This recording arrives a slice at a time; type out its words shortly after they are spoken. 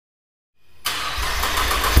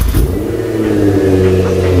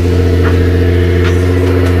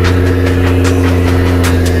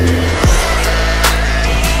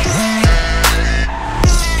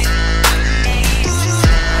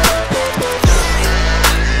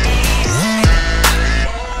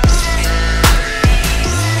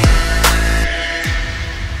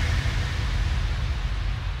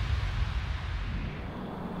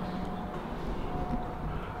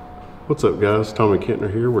What's up guys, Tommy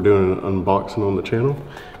Kentner here. We're doing an unboxing on the channel,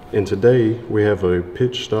 and today we have a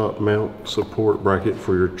pitch stop mount support bracket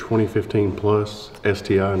for your 2015 plus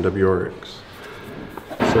STI and WRX.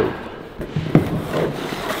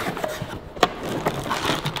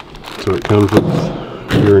 So it comes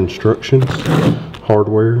with your instructions,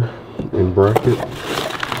 hardware and bracket,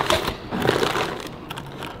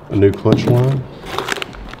 a new clutch line,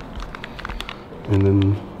 and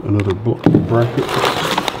then another bracket.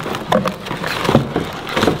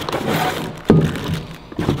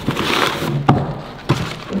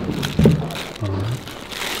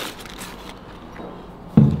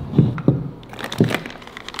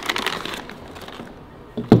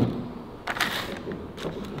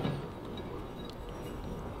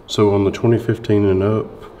 So on the 2015 and up,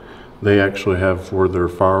 they actually have where their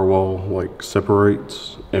firewall like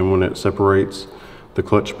separates, and when it separates, the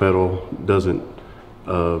clutch pedal doesn't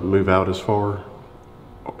move out as far,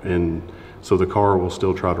 and so the car will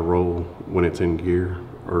still try to roll when it's in gear,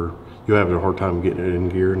 or you'll have a hard time getting it in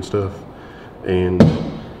gear and stuff. And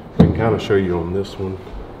I can kind of show you on this one.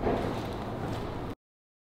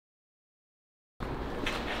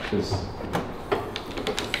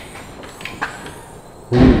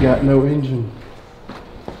 When you got no engine.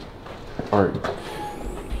 Alright,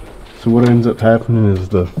 so what ends up happening is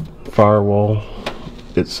the firewall,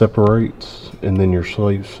 it separates, and then your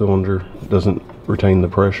slave cylinder doesn't retain the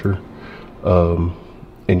pressure. And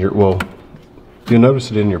you'll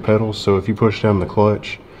notice it in your pedals. So if you push down the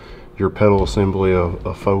clutch, your pedal assembly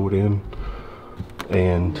will fold in,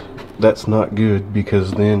 and that's not good,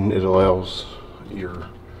 because then it allows your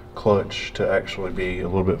clutch to actually be a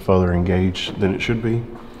little bit further engaged than it should be.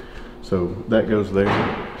 So that goes there,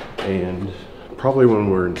 and probably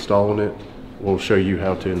when we're installing it, we'll show you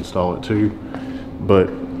how to install it too. But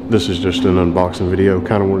this is just an unboxing video.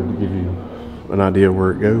 Kind of wanted to give you an idea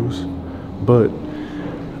where it goes, but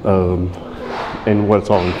and what's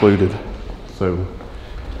all included. So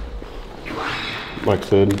like I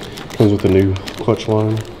said, comes with a new clutch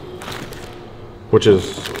line, which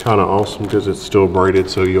is kind of awesome because it's still braided,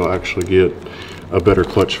 so you'll actually get a better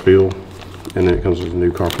clutch feel. And then it comes with a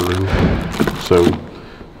new copper ring. So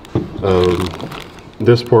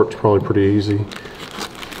this part's probably pretty easy.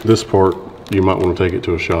 This part you might want to take it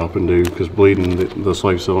to a shop and do, because bleeding the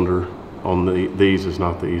slave cylinder on these is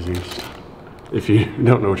not the easiest if you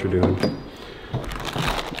don't know what you're doing.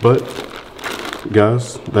 But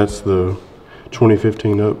guys, that's the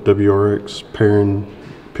 2015 up WRX Perrin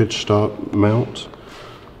pitch stop mount.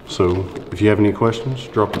 So if you have any questions,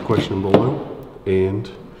 drop a question below,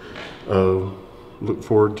 and look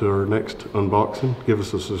forward to our next unboxing. Give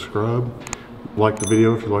us a subscribe, like the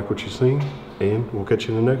video if you like what you've seen, and we'll catch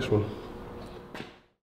you in the next one.